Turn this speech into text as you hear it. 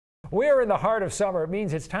We're in the heart of summer. It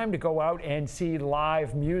means it's time to go out and see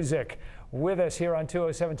live music. With us here on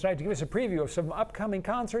 207 tonight to give us a preview of some upcoming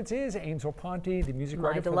concerts is Aimsel Ponti, the music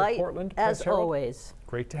writer for the Portland Press Herald. As always.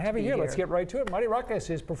 Great to have you here. Let's get right to it. Mighty Ruckus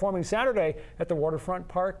is performing Saturday at the Waterfront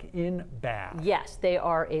Park in Bath. Yes, they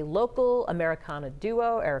are a local Americana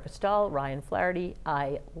duo, Erica Stahl, Ryan Flaherty.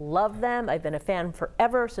 I love them. I've been a fan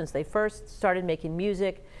forever since they first started making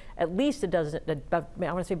music, at least I want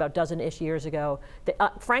to say about a dozen-ish years ago. They,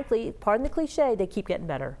 frankly, pardon the cliche, they keep getting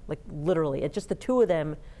better, like literally. It's just the two of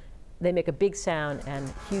them. They make a big sound,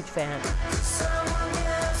 and huge fan.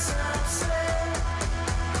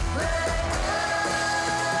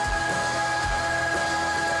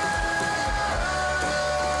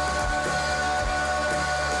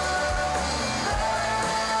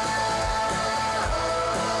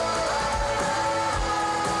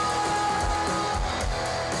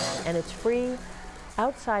 And it's free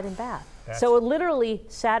outside in Bath. So literally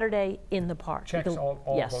Saturday in the park. Checks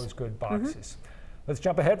all those good boxes. Let's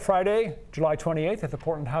jump ahead. Friday, July 28th at the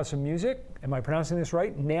Portland House of Music. Am I pronouncing this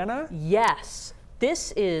right? Nana? Yes.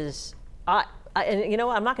 This is, and you know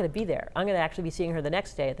what, I'm not going to be there. I'm going to actually be seeing her the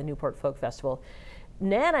next day at the Newport Folk Festival.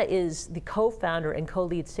 Nana is the co-founder and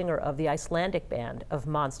co-lead singer of the Icelandic band of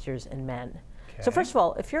Monsters and Men. Okay. So first of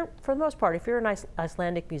all, if you're, for the most part, if you're an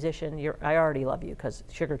Icelandic musician, I already love you because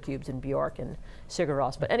Sugar Cubes and Bjork and Sigur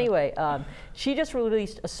Rós. But anyway, she just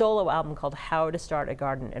released a solo album called How to Start a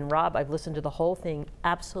Garden. And Rob, I've listened to the whole thing,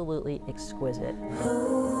 absolutely exquisite.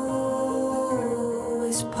 Who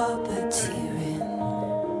is puppeteering?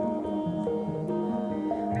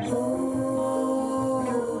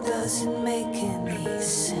 Who doesn't make any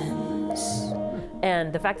sense?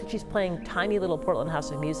 And the fact that she's playing tiny little Portland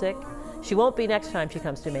House of Music, she won't be next time she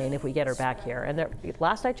comes to Maine if we get her back here. And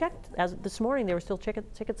last I checked, as this morning, there were still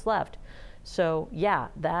tickets left. So yeah,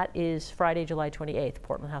 that is Friday, July 28th,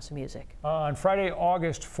 Portland House of Music. On Friday,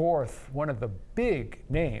 August 4th, one of the big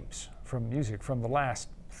names from music from the last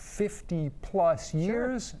 50-plus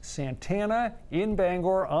years, Santana in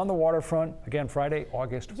Bangor on the waterfront. Again, Friday,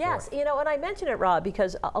 August 4th. Yes, you know, and I mention it, Rob,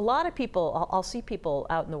 because a lot of people, I'll see people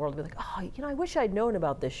out in the world be like, oh, you know, I wish I'd known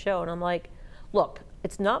about this show. And I'm like, look,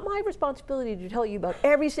 it's not my responsibility to tell you about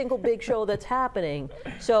every single big show that's happening.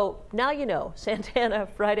 So now you know, Santana,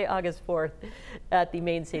 Friday, August 4th at the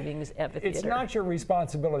Maine Savings Amphitheater. It's not your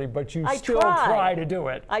responsibility, but you still try to do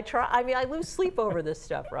it. I try. I mean, I lose sleep over this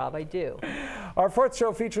stuff, Rob. I do. Our fourth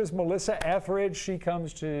show features Melissa Ethridge. She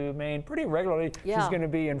comes to Maine pretty regularly. Yeah. She's going to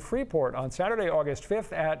be in Freeport on Saturday, August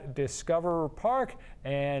 5th at Discover Park.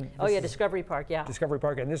 And Discovery Park, yeah. Discovery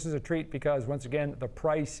Park, and this is a treat because, once again, the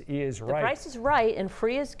price is right. The price is right, and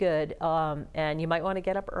free is good, and you might want to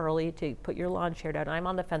get up early to put your lawn chair down. I'm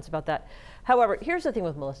on the fence about that. However, here's the thing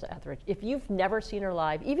with Melissa Ethridge. If you've never seen her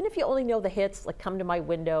live, even if you only know the hits, like Come to My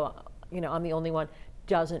Window, you know, I'm the only one,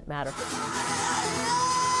 doesn't matter.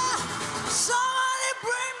 Somebody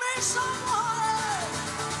bring me someone.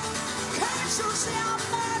 Can't you see I'm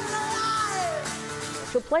mad alive?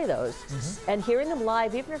 She'll play those, and hearing them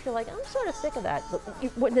live, even if you're like, I'm sort of sick of that, but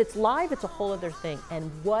when it's live, it's a whole other thing.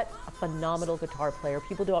 And what a phenomenal guitar player.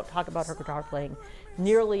 People don't talk about her guitar playing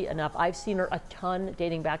nearly enough. I've seen her a ton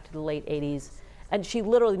dating back to the late 80s, and she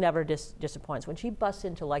literally never disappoints. When she busts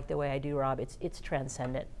into Like the Way I Do, Rob, it's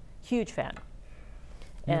transcendent. Huge fan.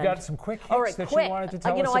 You've got some quick hits that you wanted to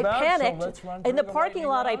tell us about. I panicked. So let's run in the through parking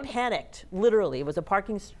lot, I panicked. Literally, it was a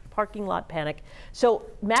parking lot panic. So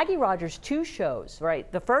Maggie Rogers, 2 shows,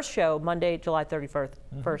 right? The first show, Monday, July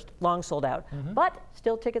 31st, long sold out. But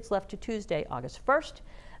still tickets left to Tuesday, August 1st.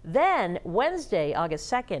 Then Wednesday, August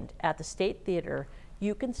 2nd at the State Theater,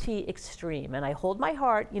 you can see Extreme. And I hold my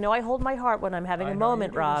heart. You know, I hold my heart when I'm having a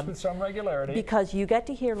moment, Rob. With some regularity. Because you get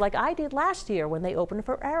to hear, like I did last year when they opened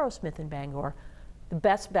for Aerosmith in Bangor, the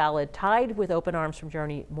best ballad, tied with Open Arms from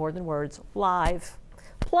Journey, More Than Words, live.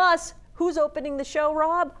 Plus, who's opening the show,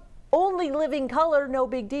 Rob? Only Living Color, no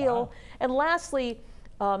big deal. Wow. And lastly,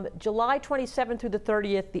 July 27th through the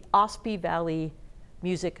 30th, the Ospey Valley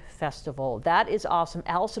Music Festival. That is awesome.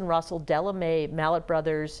 Allison Russell, Della Mae, Mallet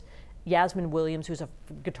Brothers, Yasmin Williams, who's a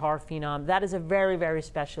guitar phenom. That is a very, very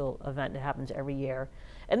special event that happens every year.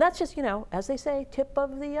 And that's just, you know, as they say, tip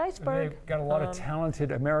of the iceberg. They've got a lot of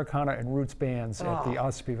talented Americana and roots bands at the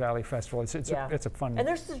Ospey Valley Festival. It's a fun. And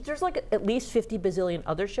there's like at least 50 bazillion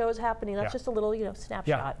other shows happening. That's just a little, you know, snapshot.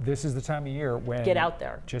 Yeah, this is the time of year when get out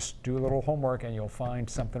there. Just do a little homework and you'll find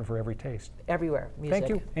something for every taste. Everywhere, music. Thank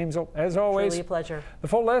you, Aimsel. As always, Truly a pleasure. The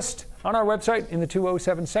full list on our website in the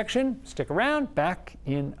 207 section. Stick around. Back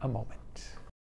in a moment.